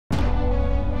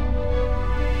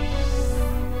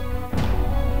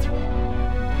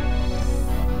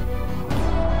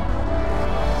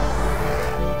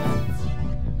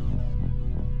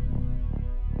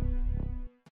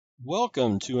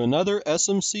Welcome to another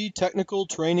SMC technical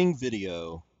training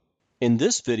video. In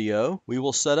this video, we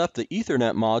will set up the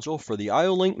Ethernet module for the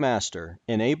IO-Link master,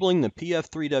 enabling the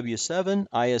PF3W7,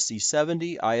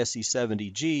 ISE70,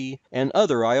 ISE70-G, and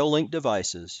other IO-Link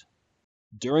devices.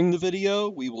 During the video,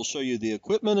 we will show you the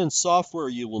equipment and software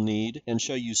you will need and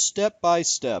show you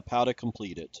step-by-step how to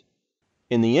complete it.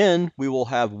 In the end, we will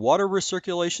have water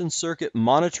recirculation circuit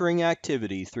monitoring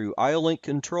activity through IO-Link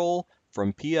control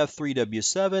from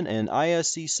PF3W7 and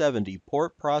ISE70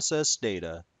 port process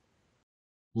data.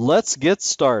 Let's get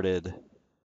started.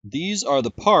 These are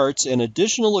the parts and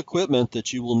additional equipment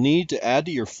that you will need to add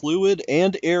to your fluid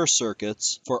and air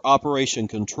circuits for operation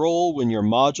control when your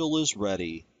module is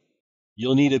ready.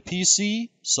 You'll need a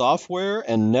PC, software,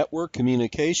 and network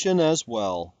communication as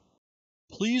well.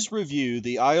 Please review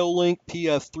the IO-Link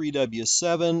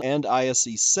PF3W7 and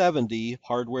ISE70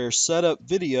 hardware setup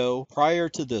video prior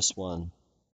to this one.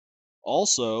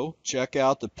 Also, check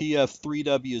out the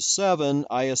PF3W7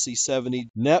 ISE70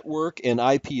 network and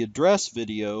IP address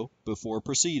video before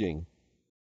proceeding.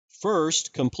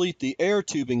 First, complete the air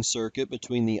tubing circuit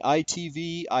between the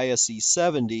ITV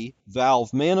ISE70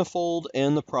 valve manifold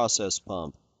and the process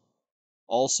pump.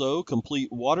 Also, complete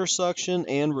water suction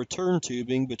and return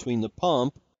tubing between the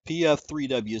pump,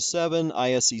 PF3W7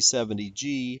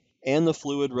 ISE70G, and the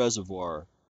fluid reservoir.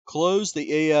 Close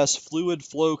the AS fluid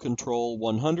flow control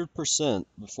 100%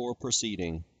 before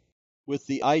proceeding. With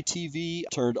the ITV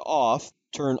turned off,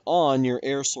 turn on your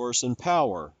air source and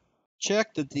power.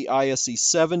 Check that the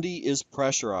ISE70 is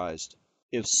pressurized.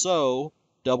 If so,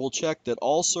 double-check that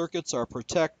all circuits are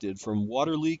protected from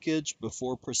water leakage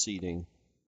before proceeding.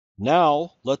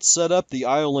 Now, let's set up the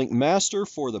IO-Link master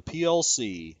for the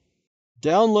PLC.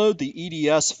 Download the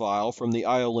EDS file from the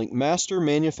IO-Link master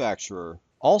manufacturer.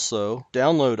 Also,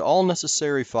 download all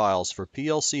necessary files for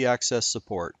PLC access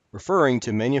support, referring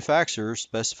to manufacturer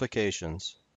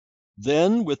specifications.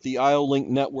 Then, with the IO-Link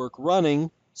network running,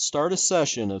 start a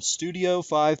session of Studio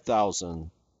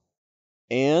 5000.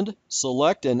 And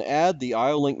select and add the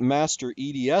IO-Link master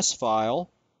EDS file.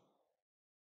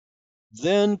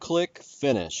 Then click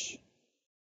Finish.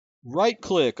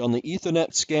 Right-click on the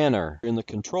Ethernet scanner in the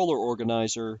controller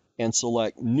organizer and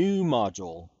select New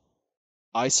Module.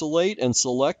 Isolate and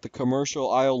select the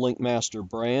commercial IO-Link master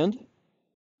brand.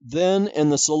 Then, in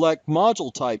the Select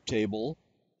Module Type table,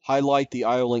 highlight the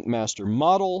IO-Link master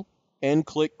model and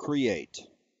click Create.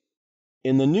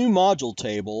 In the New Module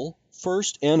table,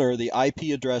 first enter the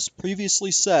IP address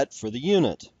previously set for the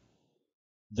unit.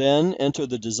 Then enter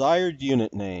the desired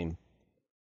unit name.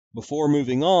 Before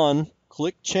moving on,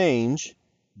 click Change,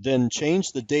 then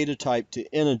change the data type to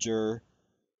integer,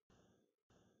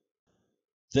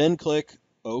 then click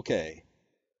OK.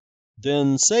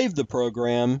 Then save the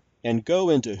program and go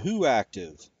into Who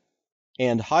Active,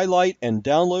 and highlight and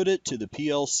download it to the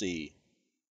PLC.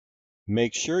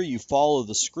 Make sure you follow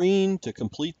the screen to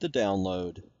complete the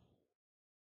download.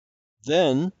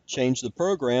 Then change the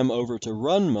program over to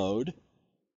Run mode.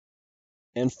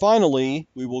 And finally,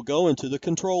 we will go into the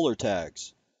controller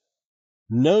tags.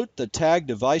 Note the tag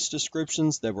device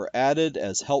descriptions that were added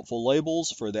as helpful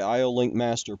labels for the IO-Link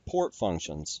master port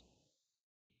functions.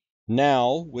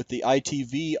 Now, with the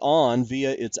ITV on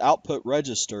via its output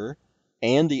register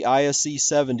and the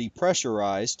ISE70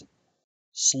 pressurized,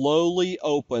 slowly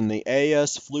open the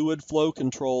AS fluid flow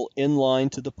control inline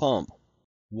to the pump.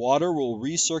 Water will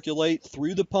recirculate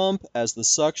through the pump as the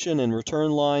suction and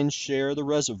return lines share the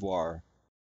reservoir.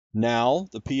 Now,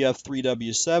 the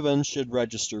PF3W7 should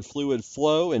register fluid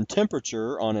flow and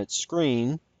temperature on its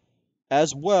screen,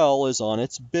 as well as on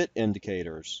its bit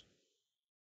indicators.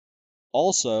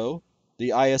 Also, the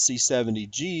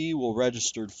ISE70G will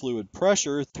register fluid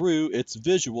pressure through its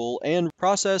visual and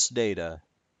process data.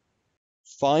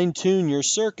 Fine-tune your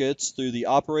circuits through the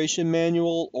operation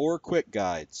manual or quick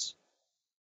guides.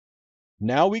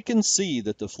 Now we can see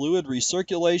that the fluid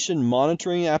recirculation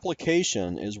monitoring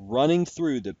application is running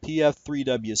through the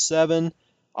PF3W7,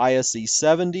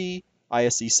 ISE70,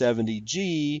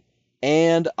 ISE70G,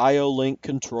 and IO-Link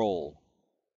control.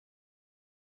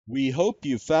 We hope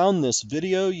you found this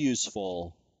video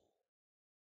useful.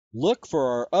 Look for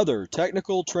our other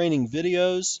technical training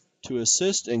videos to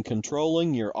assist in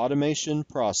controlling your automation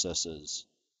processes.